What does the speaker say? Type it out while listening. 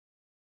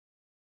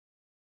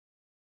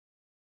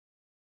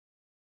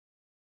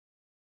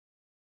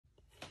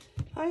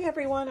Hi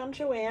everyone, I'm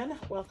Joanne.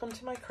 Welcome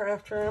to my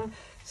craft room.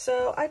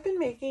 So I've been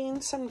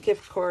making some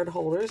gift card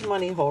holders,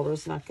 money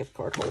holders, not gift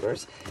card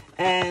holders.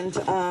 And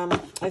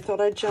I thought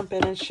I'd jump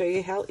in and show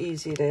you how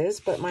easy it is.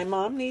 But my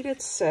mom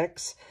needed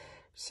 6.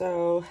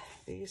 So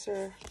these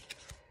are,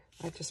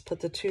 I just put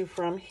the 2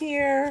 from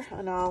here,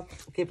 and I'll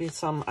give you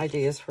some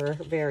ideas for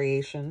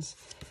variations.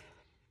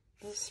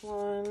 This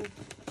one.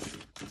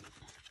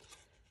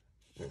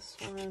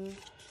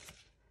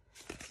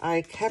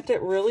 I kept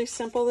it really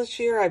simple this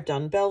year. I've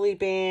done belly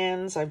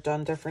bands, I've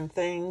done different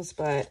things,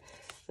 but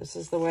this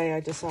is the way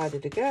I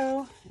decided to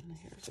go. And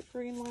here's a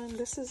green one.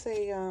 This is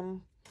a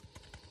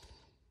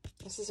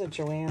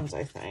Joann's,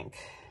 I think.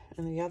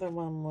 And the other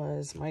one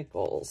was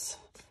Michael's.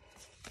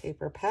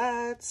 Paper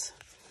pads.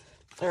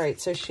 All right,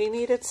 so she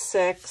needed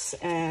 6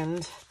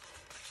 and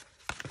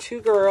 2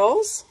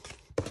 girls,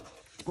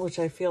 which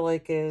I feel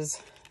like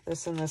is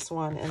this and this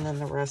one, and then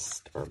the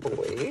rest are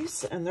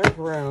boys, and they're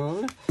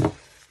grown.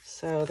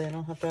 So they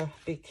don't have to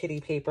be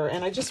kitty paper.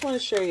 And I just want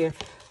to show you,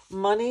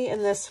 money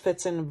in this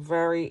fits in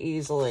very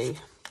easily.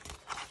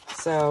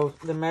 So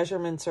the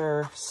measurements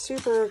are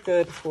super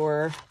good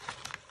for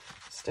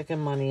sticking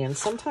money in.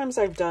 Sometimes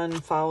I've done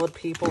followed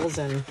people's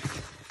and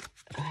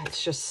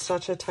it's just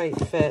such a tight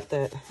fit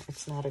that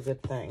it's not a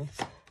good thing.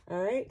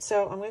 All right,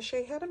 so I'm going to show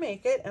you how to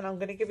make it, and I'm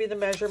going to give you the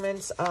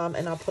measurements,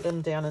 and I'll put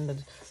them down in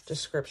the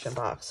description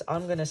box.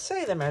 I'm going to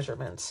say the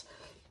measurements,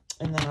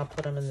 and then I'll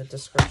put them in the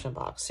description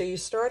box. So you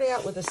start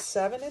out with a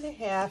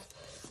 7.5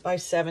 by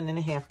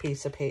 7.5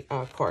 piece of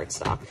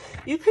cardstock.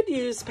 You could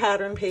use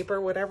pattern paper,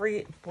 whatever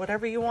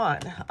you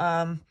want.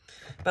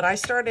 But I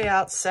started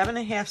out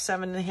 7.5,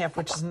 7.5,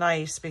 which is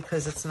nice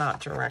because it's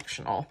not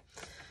directional.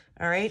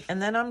 All right, and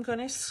then I'm going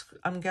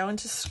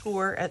to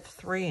score at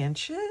 3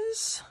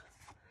 inches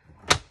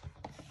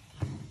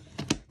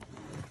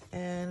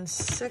and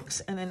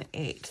 6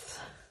 1/8,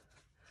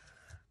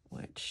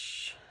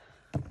 which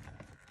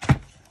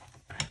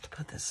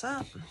put this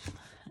up,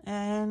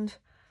 and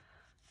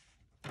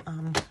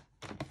don't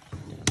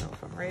know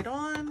if I'm right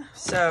on.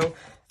 So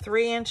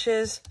 3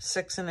 inches,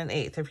 6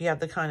 1/8. If you have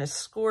the kind of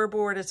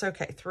scoreboard, it's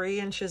okay. 3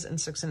 inches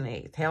and 6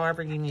 1/8,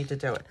 however you need to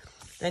do it.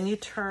 Then you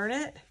turn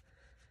it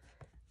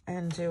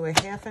and do a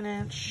 1/2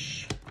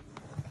 inch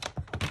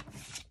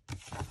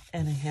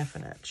and a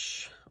 1/2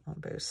 inch on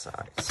both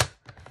sides.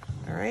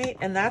 All right,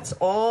 and that's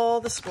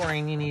all the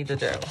scoring you need to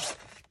do.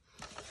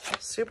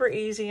 Super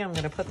easy. I'm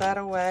going to put that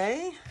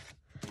away.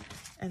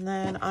 And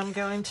then I'm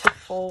going to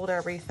fold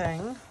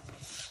everything.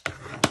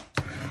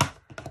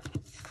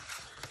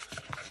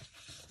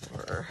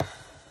 Or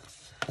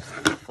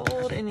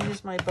fold and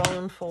use my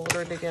bone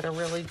folder to get a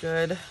really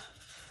good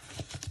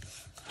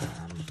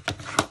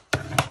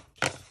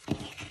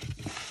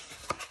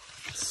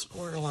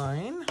score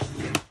line.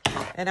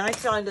 And I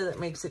find that it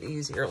makes it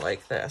easier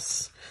like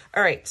this.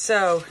 All right,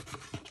 so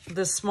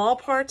the small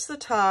part's the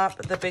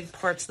top, the big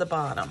part's the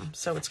bottom.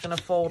 So it's going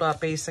to fold up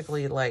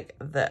basically like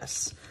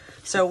this.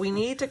 So we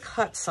need to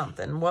cut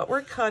something. What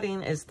we're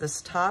cutting is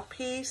this top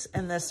piece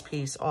and this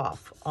piece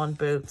off on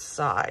both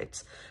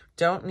sides.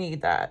 Don't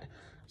need that.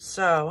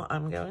 So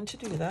I'm going to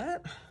do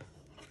that.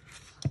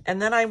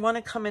 And then I want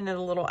to come in at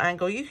a little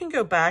angle. You can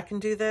go back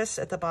and do this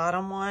at the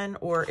bottom one,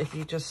 or if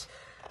you just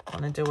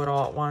want to do it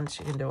all at once,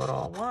 you can do it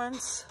all at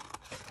once.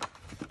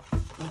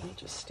 Let me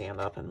just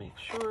stand up and make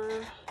sure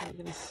you're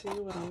going to see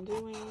what I'm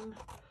doing.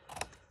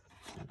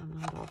 And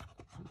I'm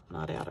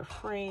not out of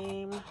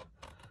frame.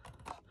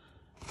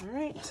 All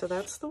right, so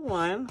that's the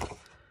one.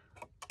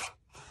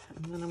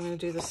 And then I'm going to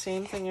do the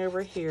same thing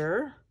over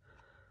here.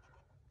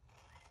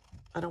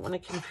 I don't want to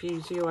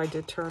confuse you. I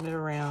did turn it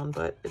around,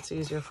 but it's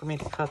easier for me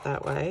to cut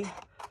that way.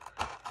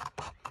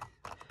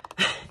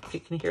 You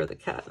can hear the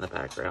cat in the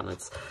background.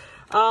 It's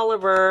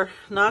Oliver,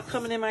 not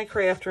coming in my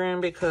craft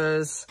room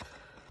because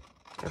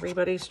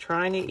everybody's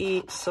trying to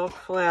eat silk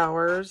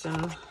flowers,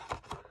 and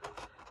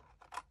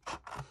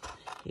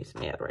he's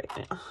mad right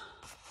now.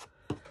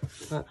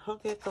 But he'll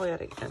get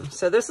glad again.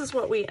 So this is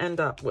what we end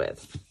up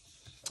with.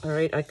 All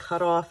right, I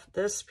cut off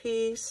this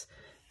piece.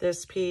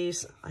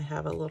 I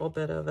have a little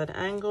bit of an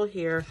angle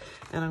here,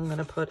 and I'm going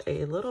to put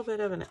a little bit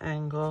of an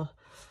angle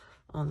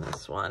on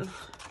this one.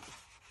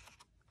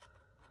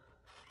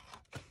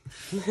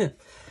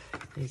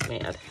 He's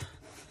mad.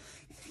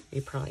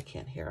 You probably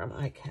can't hear him.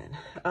 I can.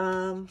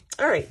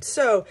 All right,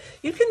 so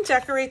you can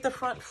decorate the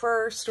front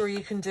first, or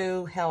you can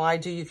do how I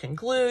do. You can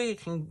glue, you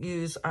can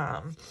use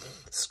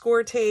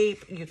score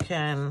tape, you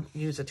can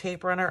use a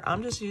tape runner.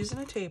 I'm just using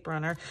a tape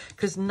runner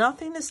because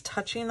nothing is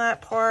touching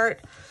that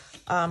part.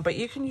 But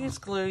you can use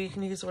glue, you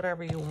can use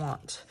whatever you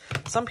want.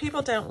 Some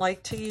people don't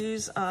like to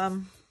use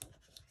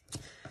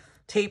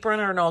tape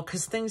runner and all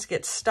because things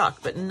get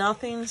stuck, but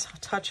nothing's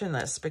touching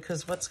this,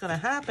 because what's going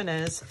to happen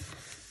is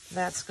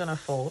that's going to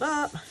fold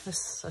up. This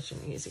is such an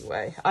easy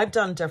way. I've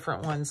done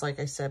different ones, like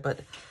I said,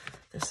 but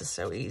this is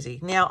so easy.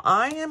 Now,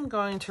 I am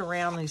going to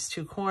round these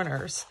 2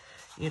 corners.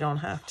 You don't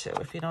have to.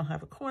 If you don't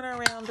have a corner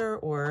rounder,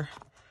 or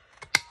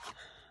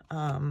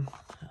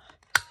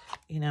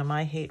you know,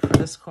 my hate for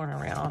this corner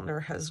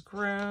rounder has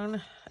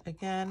grown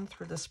again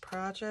through this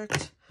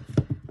project.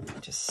 I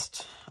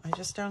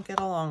just don't get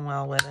along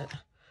well with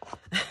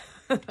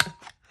it.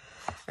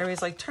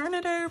 Everybody's like, turn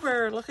it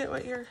over. Look at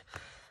what you're...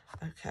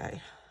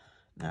 Okay.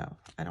 No,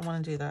 I don't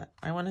want to do that.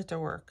 I want it to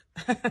work.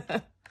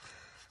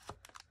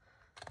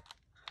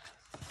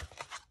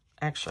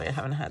 Actually, I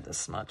haven't had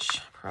this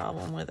much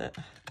problem with it.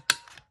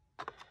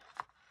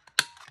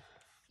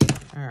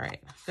 All right,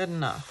 good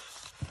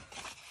enough.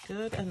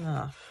 Good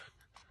enough.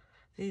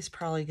 These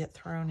probably get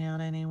thrown out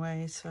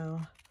anyway,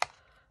 so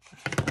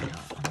I'm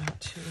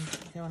not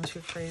going too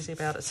crazy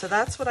about it. So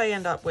that's what I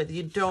end up with.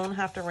 You don't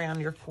have to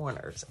round your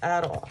corners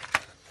at all.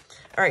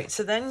 All right,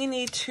 so then you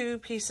need 2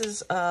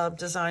 pieces of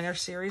designer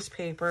series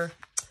paper.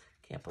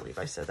 Can't believe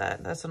I said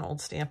that. That's an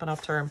old Stampin'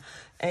 Up! Term.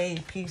 2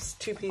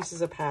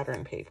 pieces of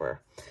pattern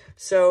paper.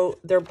 So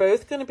they're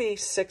both going to be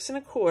 6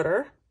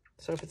 1/4.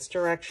 So if it's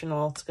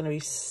directional, it's going to be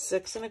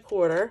 6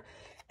 1/4.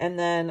 And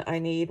then I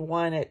need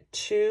one at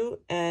 2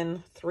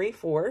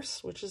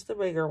 3/4, which is the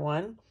bigger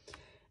one.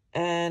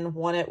 And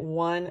one at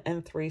 1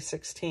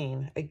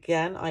 3/16.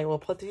 Again, I will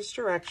put these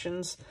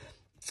directions,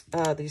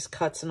 these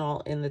cuts and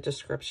all in the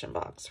description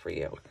box for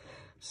you.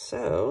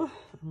 So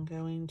I'm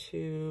going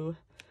to,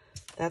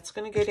 that's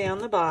going to go down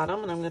the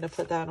bottom, and I'm going to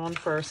put that on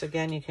first.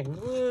 Again, you can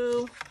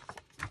glue.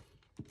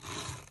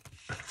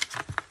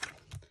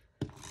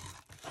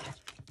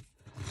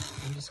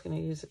 I'm just going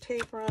to use a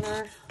tape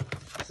runner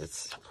because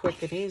it's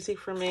quick and easy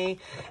for me.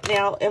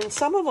 Now, and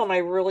some of them I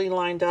really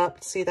lined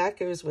up. See, that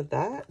goes with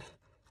that.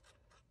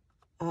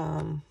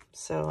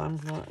 So I'm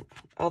going,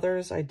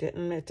 others I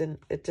didn't.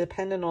 It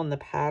depended on the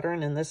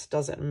pattern, and this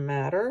doesn't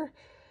matter.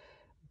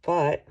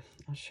 But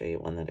I'll show you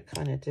one that it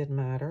kind of did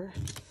matter.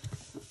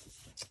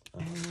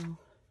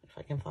 If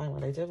I can find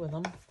what I did with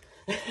them.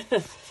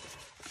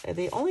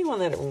 The only one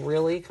that it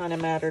really kind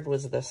of mattered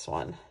was this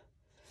one.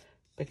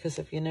 Because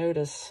if you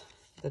notice,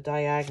 the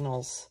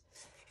diagonals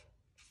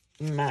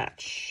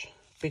match.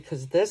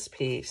 Because this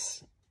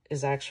piece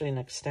is actually an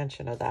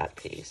extension of that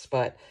piece.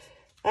 But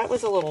that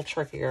was a little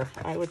trickier.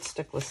 I would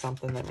stick with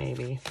something that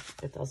maybe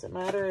it doesn't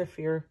matter if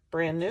you're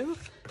brand new.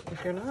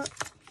 If you're not,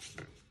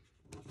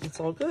 it's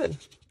all good.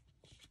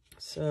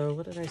 So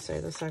what did I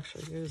say? This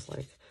actually goes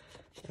like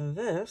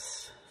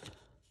this.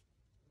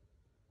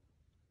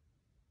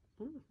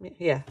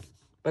 Yeah,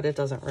 but it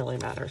doesn't really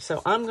matter.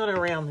 So I'm going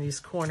to round these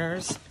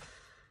corners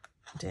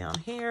down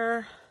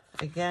here.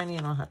 Again, you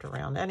don't have to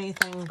round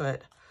anything,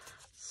 but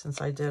since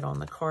I did on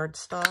the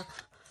cardstock,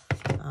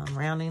 I'm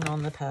rounding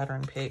on the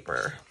pattern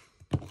paper.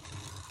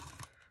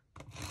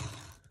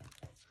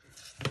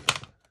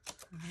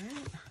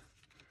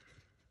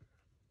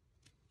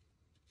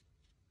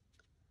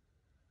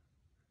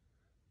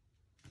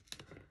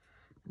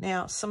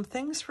 Now, some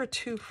things for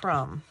to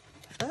from.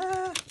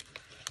 I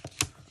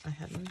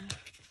hadn't.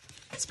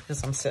 It's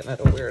because I'm sitting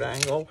at a weird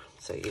angle,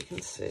 so you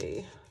can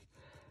see.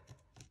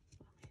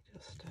 Let me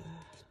just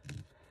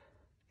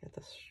get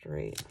this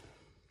straight.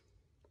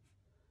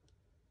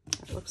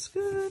 That looks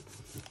good.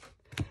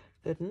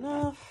 Good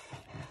enough.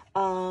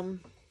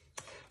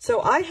 So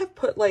I have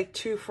put like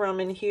to from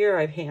in here.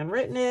 I've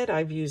handwritten it.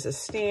 I've used a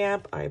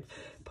stamp. I've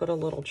put a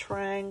little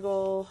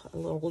triangle, a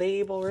little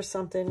label or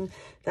something.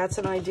 That's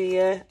an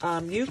idea.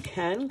 You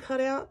can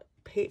cut out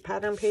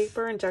pattern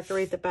paper and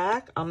decorate the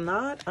back. I'm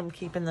not. I'm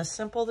keeping this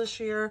simple this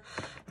year.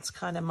 It's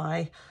kind of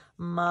my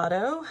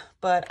motto,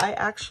 but I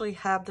actually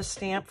have the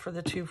stamp for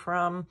the to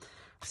from,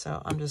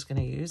 so I'm just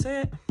going to use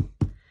it.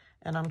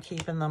 And I'm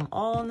keeping them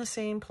all in the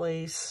same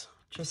place,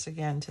 just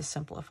again to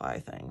simplify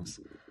things.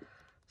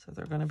 So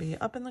they're going to be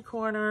up in the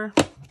corner.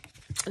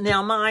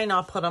 Now mine,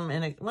 I'll put them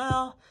in a,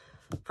 well,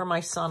 for my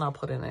son, I'll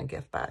put it in a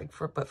gift bag.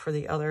 But for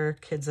the other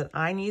kids that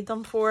I need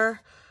them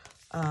for,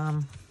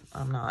 I'm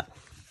not.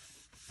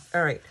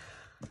 All right.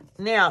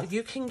 Now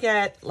you can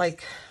get,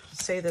 like,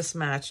 say this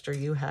matched or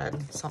you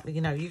had something,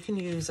 you know, you can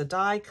use a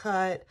die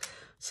cut.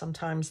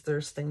 Sometimes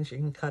there's things you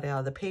can cut out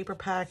of the paper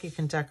pack. You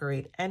can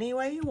decorate any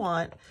way you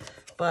want,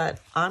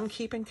 but I'm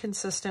keeping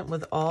consistent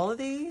with all of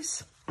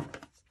these.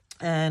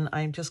 And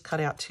I just cut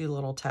out 2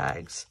 little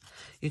tags.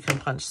 You can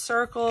punch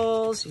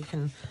circles. You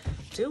can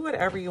do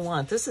whatever you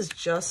want. This is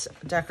just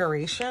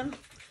decoration.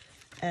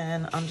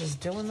 And I'm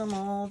just doing them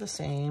all the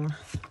same.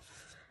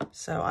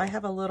 So I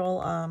have a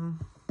little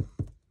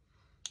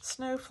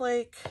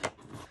snowflake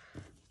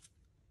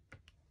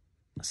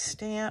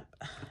stamp.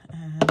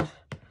 And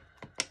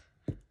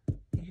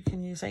you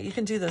can use that. You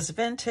can do this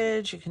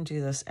vintage. You can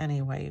do this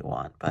any way you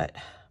want. But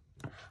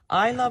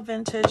I love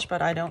vintage,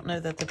 but I don't know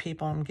that the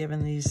people I'm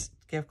giving these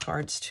gift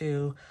cards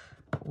to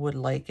would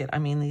like it. I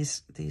mean,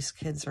 these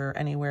kids are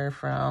anywhere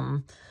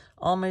from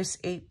almost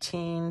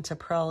 18 to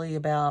probably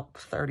about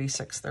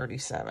 36,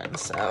 37.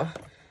 So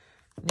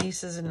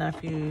nieces and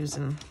nephews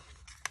and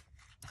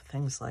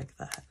things like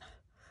that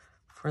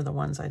for the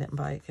ones I didn't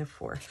buy a gift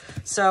for.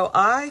 So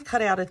I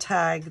cut out a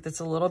tag that's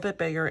a little bit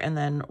bigger and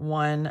then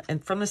one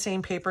and from the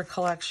same paper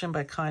collection,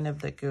 but kind of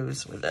that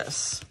goes with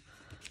this.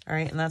 All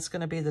right, and that's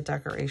going to be the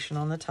decoration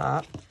on the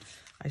top.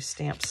 I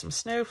stamped some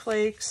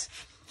snowflakes.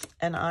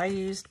 And I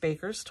used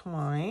baker's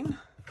twine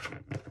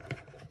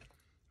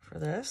for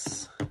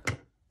this.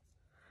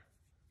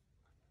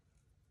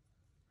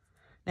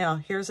 Now,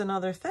 here's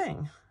another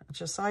thing.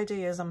 Just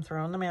ideas, I'm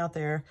throwing them out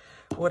there.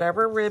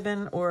 Whatever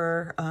ribbon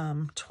or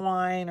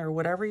twine or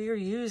whatever you're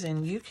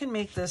using, you can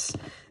make this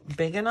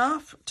big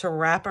enough to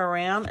wrap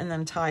around and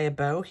then tie a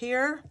bow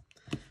here.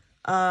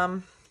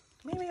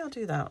 Maybe I'll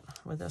do that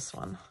with this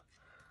one.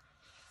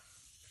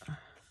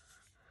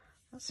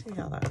 Let's see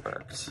how that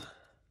works.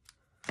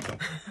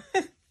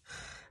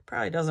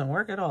 Probably doesn't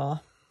work at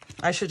all.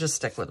 I should just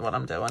stick with what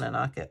I'm doing and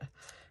not get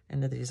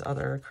into these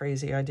other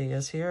crazy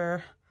ideas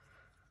here.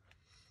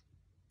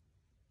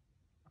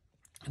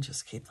 And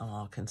just keep them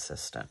all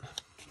consistent.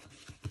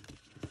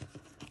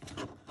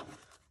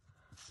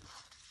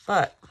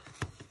 But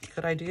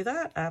could I do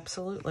that?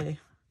 Absolutely.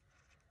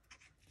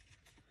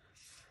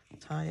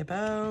 Tie a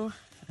bow,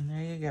 and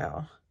there you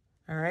go.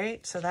 All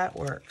right, so that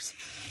works.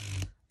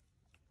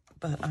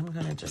 But I'm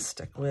going to just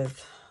stick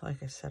with,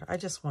 like I said, I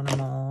just want them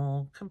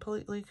all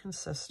completely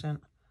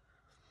consistent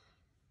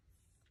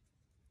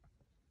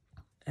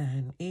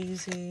and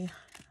easy.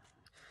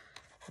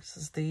 This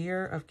is the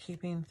year of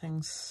keeping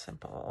things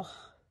simple.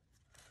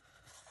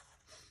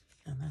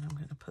 And then I'm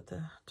going to put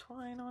the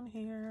twine on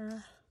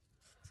here.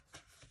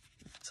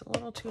 It's a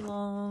little too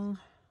long.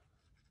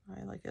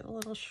 I like it a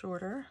little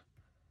shorter.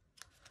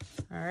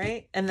 All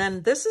right, and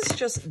then this is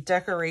just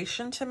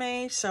decoration to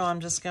me, so I'm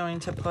just going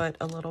to put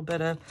a little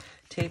bit of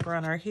tape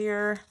runner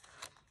here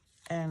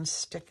and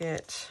stick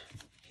it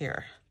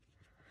here.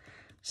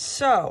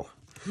 So,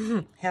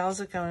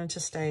 how's it going to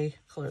stay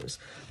closed?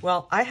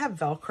 Well, I have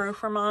Velcro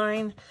for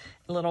mine,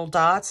 little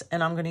dots,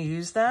 and I'm going to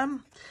use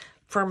them.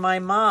 For my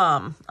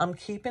mom, I'm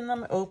keeping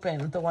them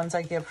open, the ones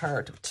I give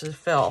her to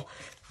fill,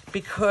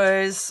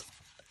 because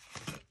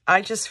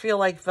I just feel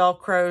like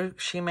Velcro,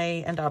 she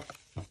may end up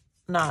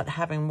not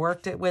having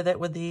worked it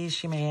with these,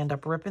 she may end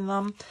up ripping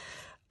them.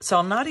 So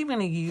I'm not even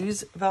going to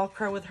use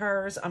Velcro with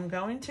hers. I'm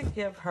going to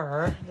give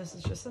her, this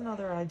is just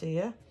another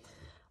idea,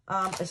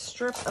 a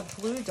strip of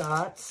glue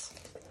dots.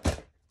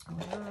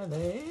 Where are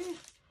they?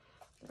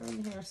 They're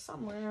in here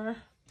somewhere.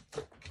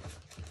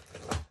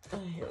 Oh,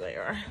 here they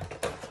are.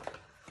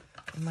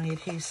 In my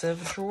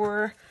adhesive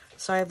drawer.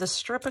 So I have the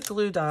strip of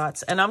glue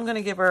dots, and I'm going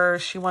to give her,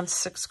 she wants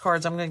 6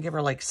 cards, I'm going to give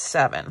her like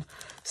 7.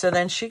 So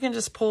then she can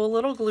just pull a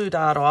little glue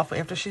dot off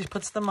after she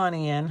puts the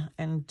money in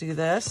and do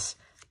this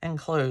and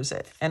close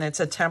it. And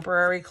it's a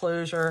temporary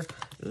closure.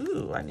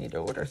 Ooh, I need to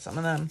order some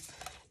of them.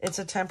 It's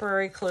a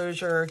temporary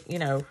closure, you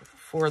know,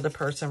 for the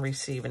person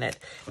receiving it.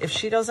 If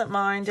she doesn't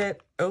mind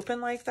it open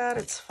like that,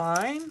 it's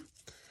fine.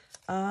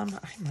 I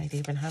might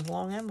even have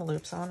long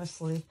envelopes,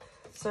 honestly.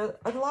 So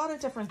a lot of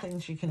different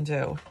things you can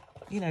do.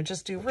 You know,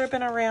 just do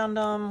ribbon around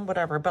them,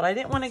 whatever. But I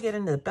didn't want to get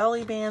into the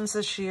belly bands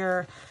this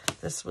year.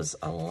 This was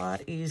a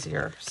lot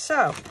easier.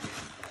 So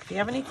if you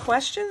have any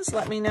questions,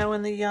 let me know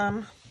in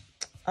the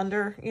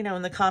under, you know,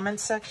 in the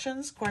comments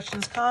sections.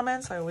 Questions,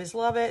 comments, I always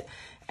love it.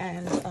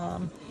 And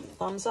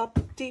thumbs up,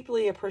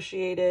 deeply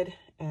appreciated.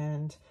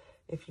 And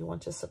if you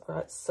want to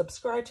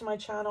subscribe to my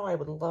channel, I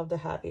would love to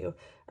have you.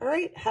 All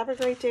right, have a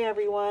great day,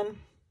 everyone.